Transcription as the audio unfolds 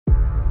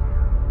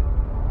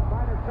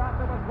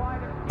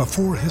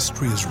Before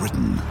history is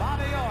written,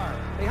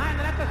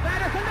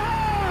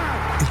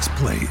 it's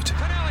played.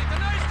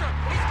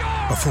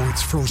 Before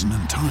it's frozen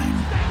in time,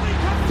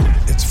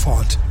 it's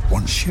fought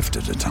one shift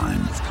at a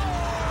time.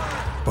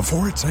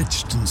 Before it's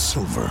etched in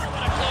silver,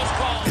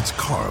 it's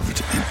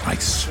carved in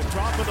ice.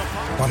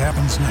 What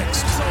happens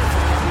next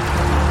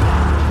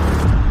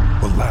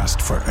will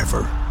last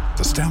forever.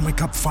 The Stanley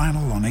Cup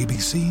Final on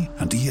ABC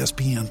and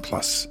ESPN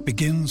Plus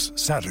begins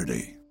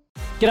Saturday.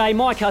 G'day,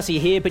 Mike Hussey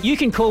here, but you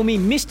can call me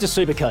Mr.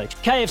 Supercoach.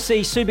 KFC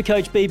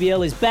Supercoach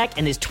BBL is back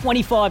and there's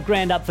 25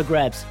 grand up for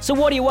grabs. So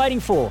what are you waiting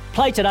for?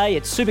 Play today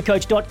at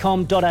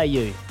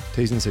supercoach.com.au.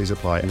 T's and C's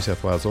apply. New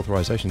South Wales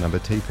authorisation number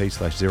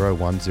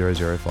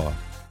TP/01005.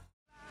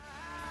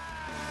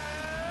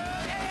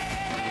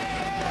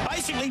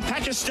 Basically,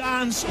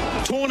 Pakistan's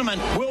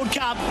tournament World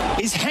Cup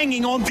is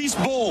hanging on this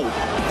ball.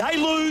 They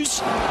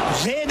lose,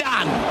 they're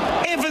done.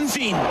 Evans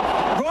in,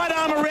 right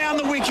arm around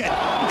the wicket,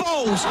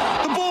 bowls,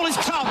 the ball is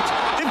cupped,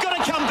 they've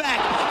got to come back,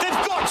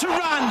 they've got to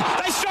run,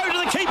 they throw to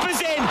the keeper's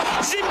end,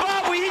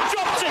 Zimbabwe, he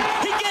drops it,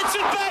 he gets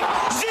it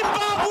back,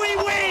 Zimbabwe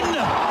win!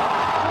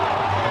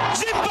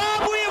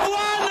 Zimbabwe have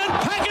won and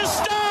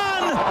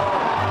Pakistan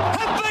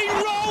have been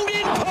rolled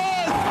in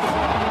Perth!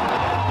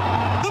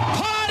 The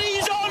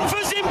party's on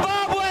for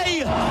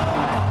Zimbabwe!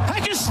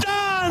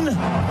 Pakistan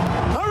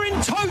are in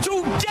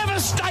total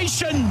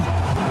devastation!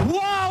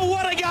 Wow,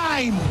 what a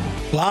game!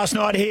 Last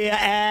night here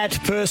at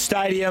Perth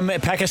Stadium,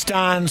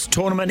 Pakistan's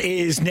tournament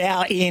is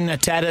now in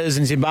tatters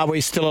and Zimbabwe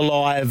is still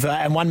alive.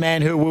 And one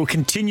man who will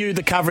continue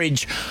the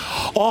coverage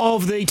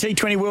of the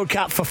T20 World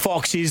Cup for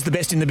Fox is the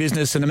best in the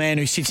business and the man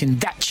who sits in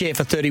that chair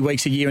for 30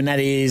 weeks a year, and that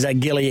is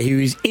Gilly, who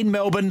is in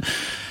Melbourne.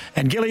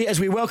 And Gilly,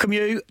 as we welcome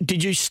you,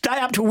 did you stay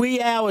up to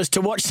wee hours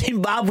to watch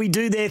Zimbabwe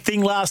do their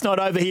thing last night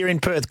over here in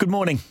Perth? Good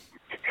morning.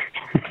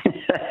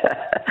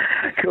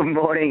 Good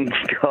morning,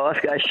 guys.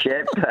 Go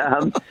Shep.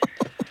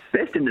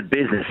 Best in the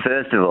business,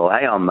 first of all.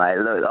 Hang on, mate.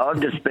 Look, I've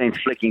just been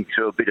flicking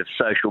through a bit of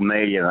social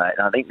media, mate.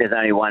 And I think there's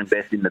only one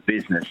best in the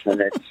business,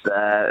 and it's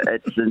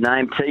the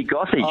name T.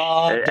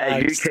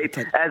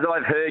 Gossage. As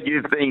I've heard,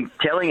 you've been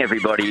telling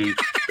everybody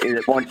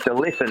that wants to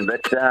listen,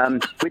 but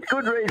with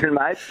good reason,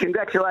 mate.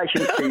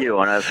 Congratulations to you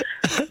on a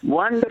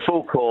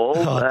wonderful call.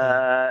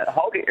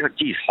 Hoggy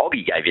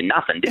gave you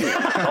nothing, didn't he?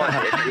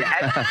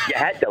 You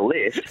had to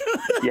lift.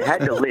 You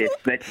had to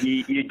lift, but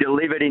you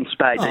delivered in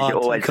spades, as you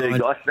always do,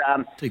 guys.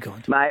 Too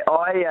kind. Mate,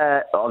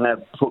 I'm going to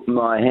put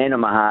my hand on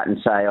my heart and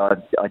say I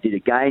did a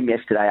game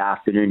yesterday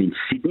afternoon in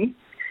Sydney.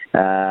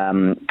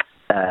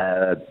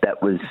 That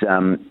was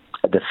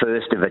the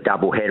first of a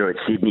double header at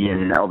Sydney,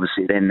 and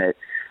obviously then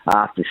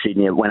after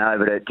Sydney, I went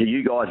over to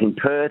you guys in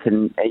Perth,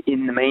 and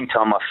in the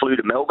meantime, I flew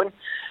to Melbourne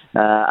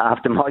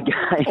after my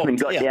game and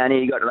got down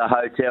here, got to the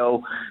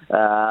hotel,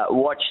 I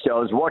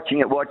was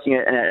watching it,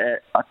 and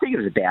I think it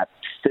was about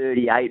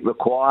 38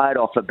 required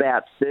off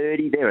about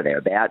 30, there or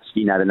thereabouts.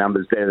 You know the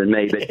numbers better than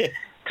me, but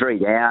 3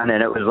 down,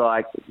 and it was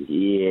like,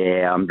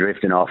 yeah, I'm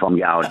drifting off, I'm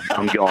gone.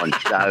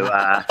 So,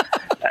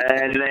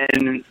 and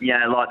then,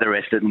 like the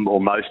rest of them,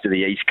 or most of the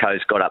East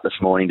Coast, got up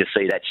this morning to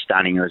see that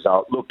stunning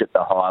result, looked at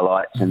the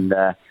highlights, and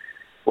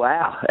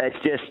wow,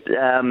 it's just,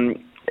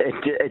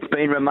 it's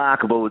been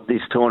remarkable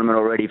this tournament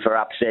already for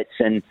upsets,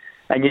 and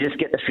you just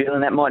get the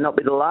feeling that might not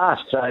be the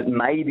last. So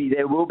maybe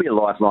there will be a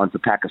lifeline for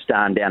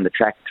Pakistan down the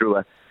track through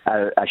a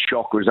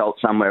shock result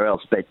somewhere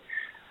else. But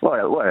what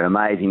an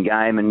amazing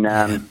game, and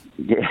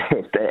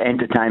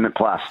entertainment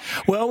plus.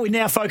 Well, we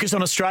now focus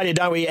on Australia,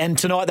 don't we? And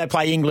tonight they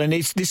play England.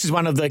 This is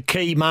one of the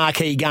key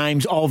marquee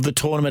games of the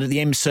tournament at the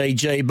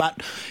MCG,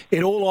 but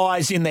it all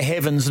lies in the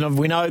heavens, and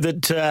we know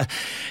that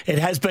it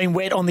has been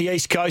wet on the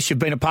East Coast. You've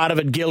been a part of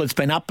it, Gil. It's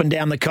been up and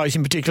down the coast,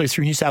 in particular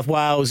through New South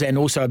Wales and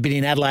also a bit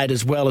in Adelaide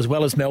as well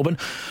as Melbourne.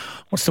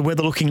 What's the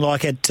weather looking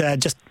like at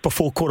just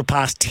before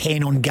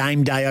 10:15 on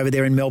game day over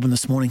there in Melbourne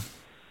this morning?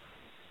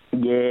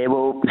 Yeah,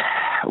 well,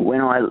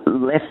 when I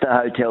left the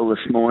hotel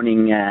this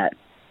morning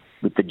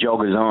with the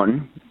joggers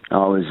on,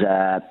 I was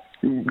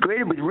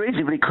greeted with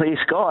reasonably clear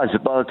skies.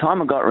 But by the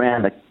time I got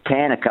around the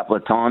can a couple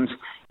of times,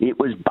 it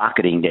was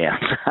bucketing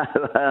down.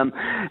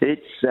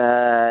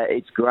 So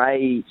it's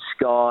grey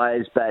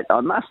skies, but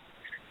I must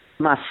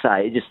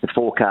say, just the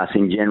forecast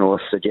in general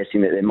is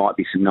suggesting that there might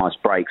be some nice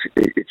breaks.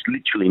 It's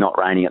literally not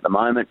raining at the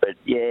moment, but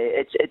yeah,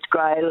 it's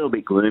grey, a little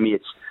bit gloomy.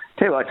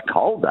 Tell you what, it's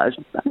cold though. It's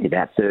only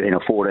about 13 or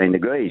 14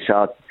 degrees.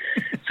 So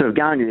sort of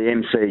going to the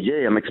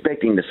MCG, I'm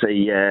expecting to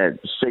see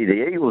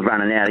the Eagles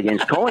running out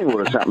against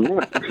Collingwood or something.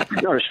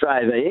 Not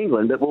Australia v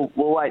England, but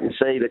we'll wait and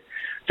see. But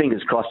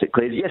fingers crossed it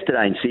clears.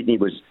 Yesterday in Sydney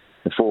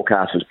the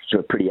forecast was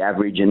sort of pretty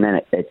average, and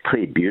then it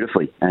cleared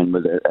beautifully, and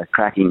with a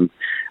cracking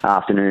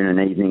afternoon and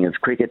evening of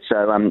cricket.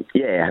 So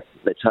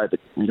let's hope it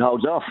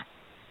holds off.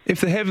 If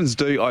the heavens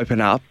do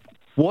open up,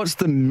 what's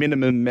the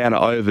minimum amount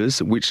of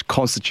overs which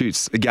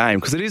constitutes a game?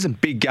 Because it is a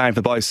big game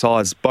for both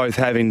sides, both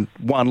having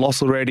one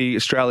loss already.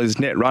 Australia's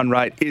net run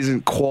rate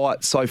isn't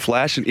quite so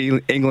flash,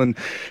 and England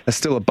are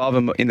still above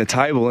them in the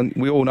table. And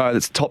we all know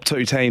that the top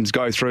two teams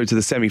go through to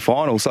the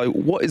semi-final. So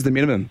what is the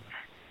minimum?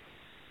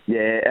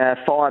 Yeah,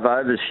 5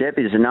 overs, Shep,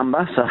 is the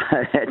number. So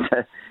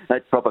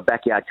that's proper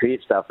backyard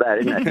cricket stuff, that,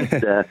 isn't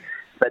it?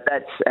 But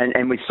that's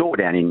and we saw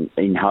down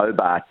in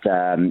Hobart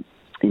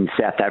in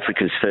South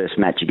Africa's first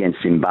match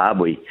against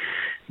Zimbabwe.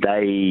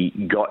 They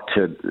got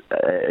to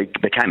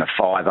it became a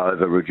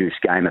 5-over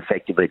reduced game.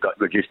 Effectively, it got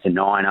reduced to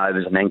 9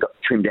 overs and then got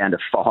trimmed down to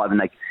 5.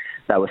 And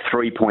they were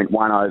 3.1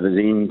 overs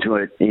into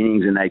an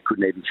innings, and they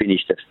couldn't even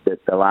finish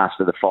the last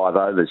of the 5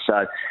 overs.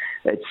 So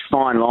it's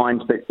fine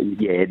lines, but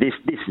yeah, this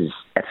is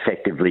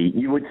effectively,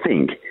 you would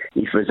think,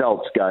 if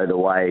results go the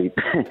way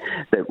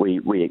that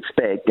we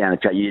expect down the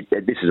track,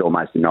 this is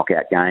almost a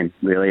knockout game,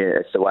 really.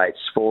 It's the way it's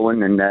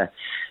fallen,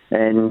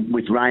 and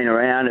with rain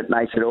around, it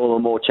makes it all the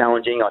more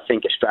challenging. I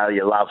think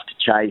Australia love to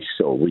chase,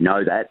 or we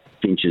know that.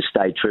 Finch has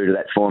stayed true to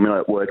that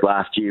formula. It worked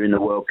last year in the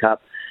World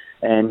Cup.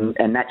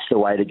 And that's the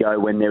way to go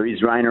when there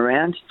is rain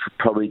around,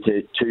 probably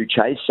to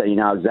chase, so you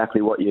know exactly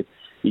what you're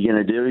going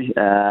to do.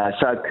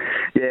 So,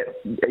 yeah,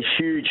 a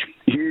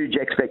huge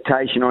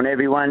expectation on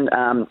everyone.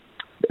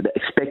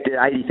 Expected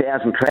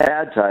 80,000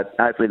 crowd, so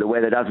hopefully the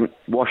weather doesn't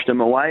wash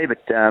them away,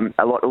 but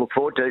a lot to look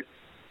forward to.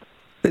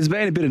 There's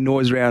been a bit of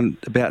noise around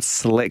about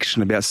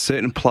selection, about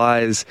certain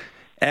players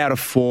out of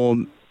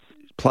form,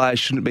 players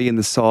shouldn't be in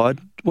the side.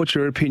 What's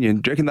your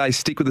opinion? Do you reckon they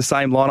stick with the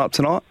same lineup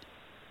tonight?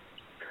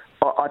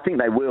 I think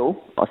they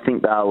will. I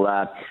think they'll.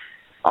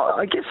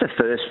 I guess the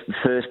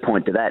first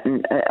point to that,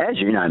 and as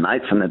you know,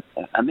 mate, from the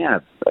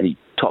amount of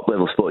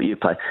top-level sport you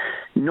play,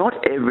 not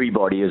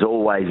everybody is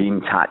always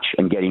in touch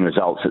and getting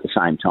results at the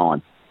same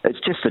time. It's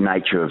just the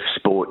nature of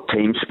sport,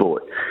 team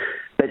sport.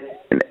 But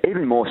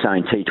even more so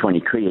in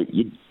T20 cricket,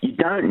 you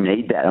don't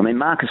need that. I mean,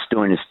 Marcus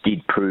Stoinis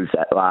did prove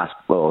that 3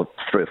 or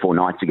 4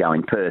 nights ago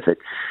in Perth, that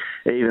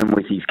even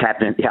with his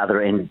captain at the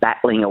other end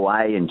battling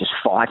away and just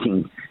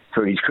fighting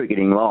for his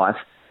cricketing life,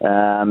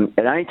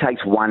 it only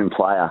takes one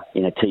player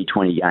in a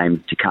T20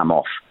 game to come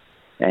off.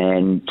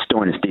 And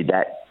Stoinis did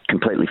that,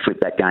 completely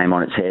flipped that game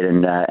on its head,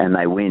 and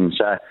they win.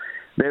 So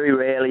very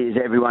rarely is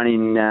everyone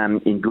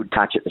in good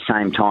touch at the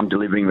same time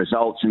delivering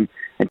results. And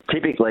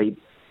typically,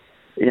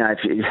 you know,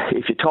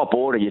 if your top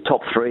order, your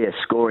top 3 are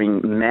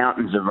scoring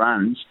mountains of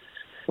runs,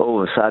 all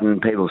of a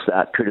sudden people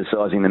start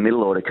criticising the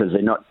middle order because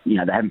they're not, you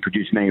know, they haven't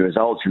produced many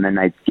results, and then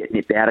they get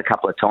nipped out a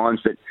couple of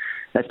times. But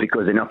that's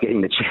because they're not getting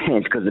the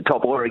chance, because the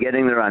top order are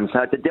getting the run. So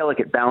it's a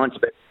delicate balance,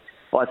 but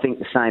I think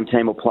the same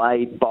team will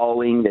play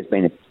bowling. There's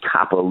been a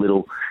couple of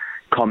little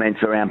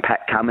comments around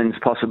Pat Cummins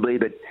possibly,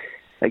 but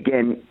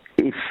again,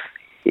 if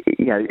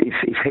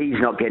he's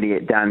not getting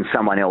it done,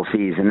 someone else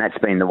is, and that's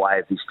been the way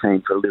of this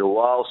team for a little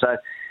while. So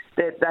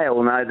they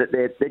all know that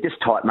they're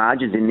just tight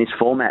margins in this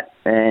format,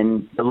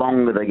 and the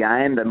longer the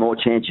game, the more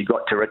chance you've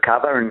got to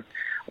recover, and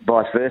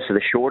vice versa,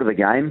 the shorter the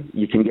game,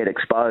 you can get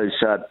exposed.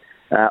 So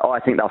I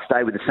think they'll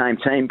stay with the same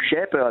team,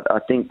 Shep. I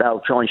think they'll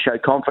try and show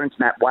confidence.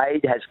 Matt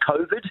Wade has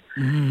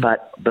COVID,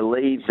 but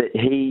believes that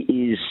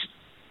he is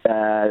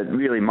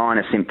really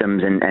minor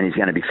symptoms and is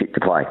going to be fit to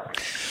play.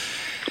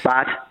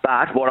 But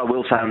what I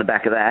will say on the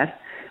back of that,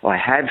 I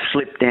have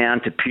slipped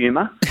down to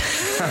Puma.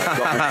 I've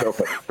got myself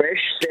a fresh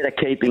set of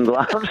keeping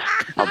gloves.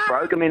 I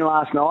broke them in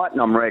last night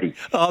and I'm ready.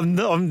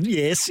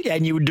 Yes,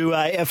 and you would do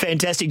a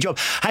fantastic job.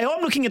 Hey,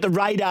 I'm looking at the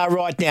radar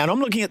right now, and I'm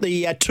looking at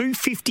the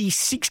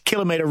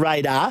 256-kilometre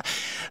radar,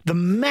 the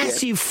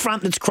massive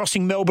front that's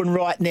crossing Melbourne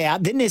right now.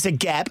 Then there's a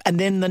gap, and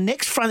then the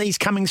next front is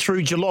coming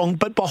through Geelong,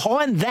 but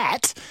behind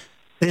that,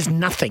 there's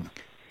nothing.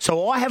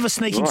 So I have a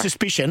sneaking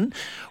suspicion,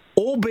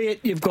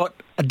 albeit you've got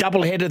a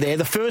double header there.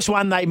 The first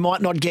one they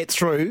might not get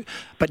through,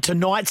 but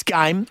tonight's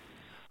game,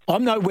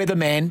 I'm no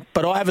weatherman,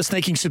 but I have a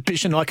sneaking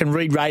suspicion I can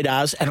read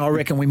radars, and I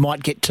reckon we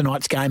might get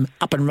tonight's game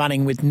up and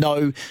running with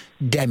no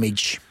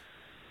damage.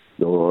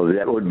 Oh,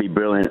 that would be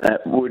brilliant.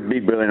 That would be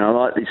brilliant. I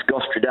like this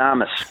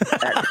Gostradamus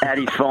at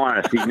his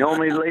finest. He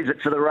normally leaves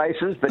it for the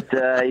races, but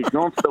he's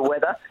gone for the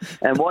weather.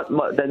 And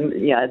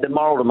the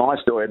moral to my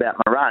story about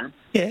my run,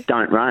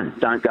 don't run.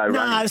 Don't go running.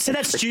 No, so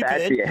that's stupid. It's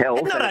bad for your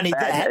health. Not only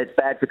that. It's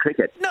bad for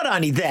cricket. Not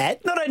only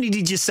that, not only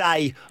did you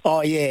say,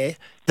 the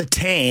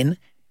tan,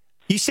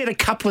 you said a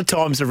couple of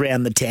times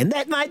around the 10.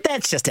 Mate,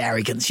 that's just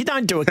arrogance. You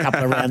don't do a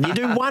couple around. You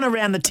do one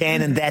around the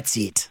 10 and that's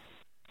it.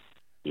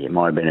 Yeah, it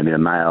might have been a bit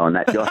of mail on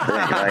that, Josh. But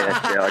anyway,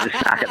 I just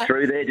snuck it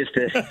through there just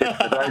for those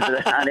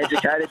that are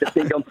uneducated to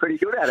think I'm pretty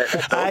good at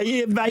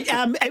it. Mate,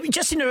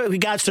 just in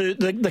regards to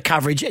the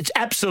coverage, it's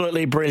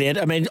absolutely brilliant.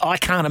 I mean, I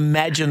can't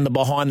imagine the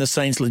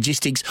behind-the-scenes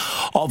logistics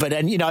of it.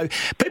 And, you know,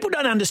 people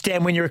don't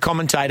understand when you're a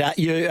commentator,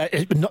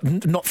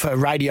 not for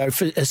radio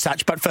as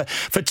such, but for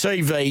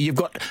TV, you've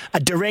got a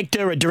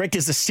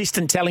director's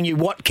assistant telling you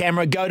what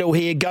camera, go to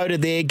here, go to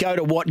there, go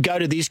to what, go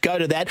to this, go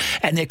to that,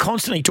 and they're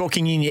constantly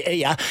talking in your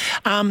ear.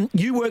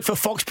 You work for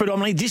Fox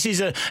predominantly. This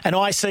is an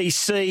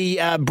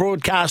ICC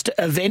broadcast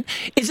event.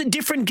 Is it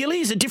different,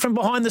 Gilly? Is it different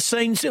behind the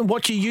scenes and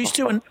what you're used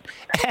to, and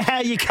how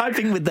are you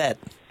coping with that?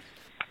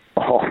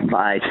 Oh,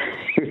 mate,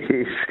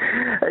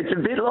 it's a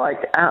bit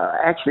like,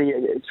 actually,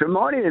 it's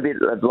reminding me a bit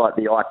of like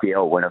the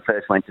IPL, when I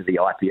first went to the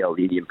IPL,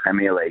 the Indian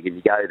Premier League, and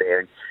you go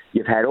there and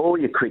you've had all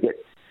your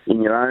cricket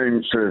in your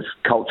own sort of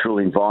cultural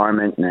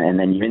environment, and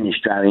then you're in the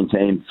Australian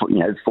team,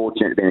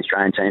 fortunate to be in the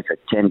Australian team for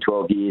 10,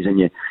 12 years,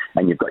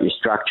 and you've got your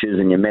structures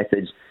and your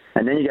methods.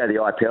 And then you go to the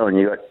IPL and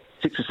you've got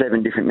 6 or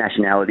 7 different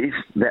nationalities,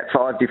 about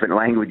 5 different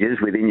languages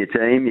within your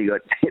team. You've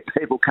got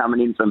people coming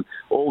in from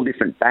all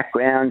different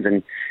backgrounds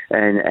and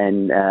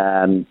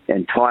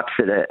types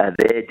that are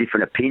there,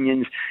 different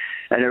opinions,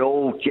 and it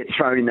all gets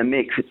thrown in the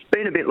mix. It's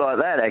been a bit like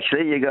that,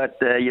 actually.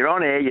 You're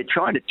on air, you're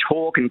trying to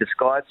talk and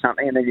describe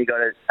something, and then you've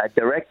got a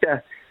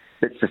director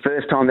that's the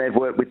first time they've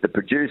worked with the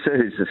producer,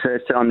 who's the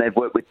first time they've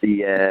worked with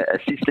the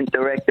assistant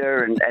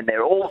director, and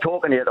they're all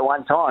talking to you at the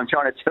one time,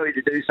 trying to tell you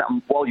to do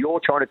something while you're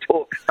trying to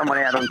talk to someone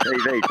out on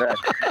TV.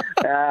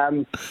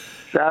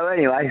 So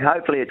anyway,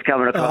 hopefully it's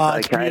coming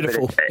across okay.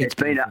 Beautiful. But it's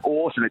been an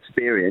awesome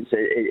experience.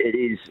 It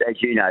is,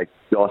 as you know,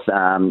 Josh,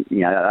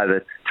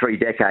 over 3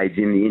 decades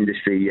in the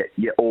industry,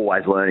 you're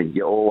always learning.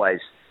 You're always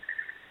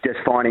just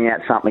finding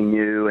out something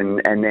new,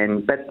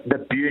 but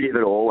the beauty of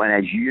it all, and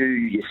as you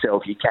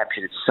yourself, you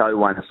captured it so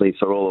wonderfully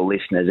for all the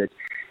listeners,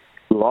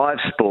 live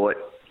sport,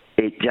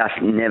 it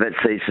just never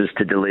ceases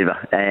to deliver,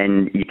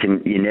 and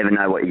you never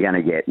know what you're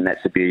going to get, and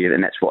that's the beauty of it,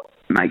 and that's what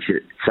makes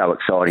it so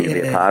exciting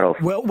to be a part of.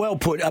 Well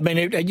put. I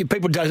mean,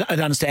 people don't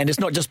understand. It's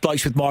not just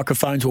blokes with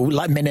microphones or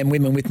men and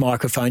women with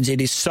microphones. It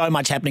is so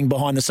much happening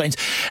behind the scenes.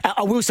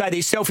 I will say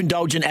this,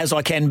 self-indulgent as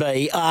I can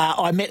be.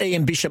 I met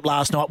Ian Bishop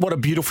last night. What a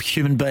beautiful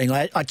human being.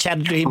 I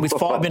chatted to him with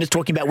 5 minutes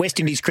talking about West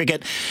Indies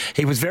cricket.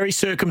 He was very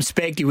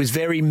circumspect. He was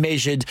very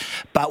measured.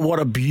 But what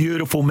a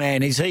beautiful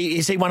man. Is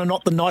he one of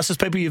not the nicest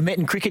people you've met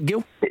in cricket,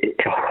 Gil?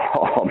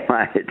 Oh,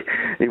 mate,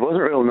 it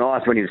wasn't real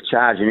nice when he was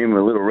charging in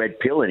with a little red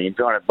pill in him,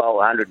 trying to bowl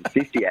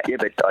 150 at you.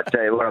 But I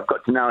tell you what, I've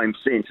got to know him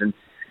since, and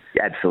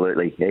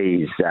absolutely,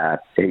 he is a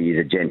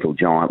gentle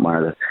giant, one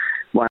of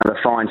the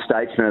fine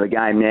statesmen of the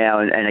game now.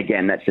 And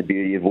again, that's the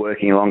beauty of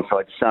working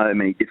alongside so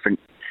many different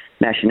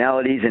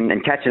nationalities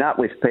and catching up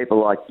with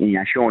people like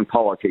Sean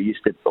Pollock, who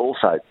used to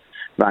also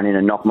run in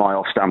and knock my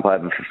off stump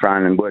over for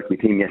fun, and worked with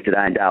him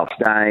yesterday, and Dale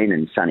Steyn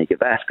and Sonny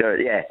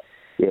Gavaskar.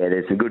 Yeah,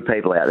 there's some good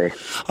people out there.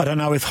 I don't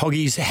know if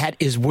Hoggy's hat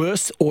is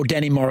worse or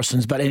Danny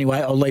Morrison's, but anyway,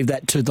 I'll leave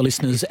that to the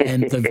listeners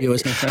and the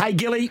viewers. Hey,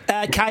 Gilly,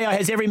 KO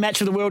has every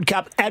match of the World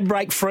Cup ad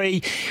break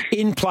free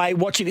in play.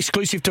 Watch it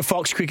exclusive to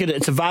Fox Cricket.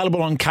 It's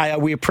available on KO.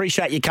 We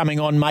appreciate you coming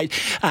on, mate.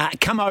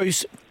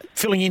 Cumo's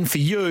filling in for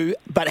you,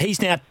 but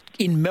he's now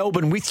in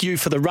Melbourne with you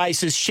for the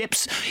races.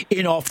 Shep's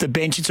in off the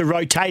bench. It's a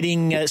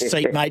rotating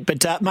seat, mate.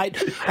 But mate,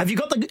 have you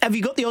got the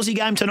Aussie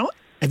game tonight?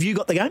 Have you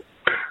got the game?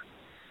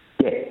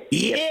 Yeah.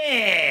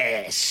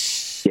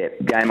 Yes. Yeah,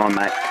 game on,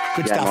 mate.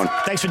 Good game stuff. On.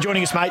 Thanks for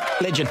joining us, mate.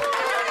 Legend.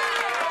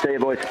 See you,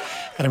 boys.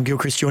 Adam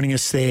Gilchrist joining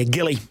us there.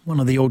 Gilly, one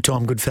of the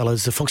all-time good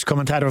fellas, the Fox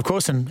commentator, of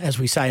course, and as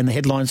we say in the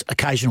headlines,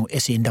 occasional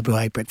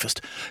SENWA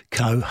breakfast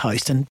co-host. And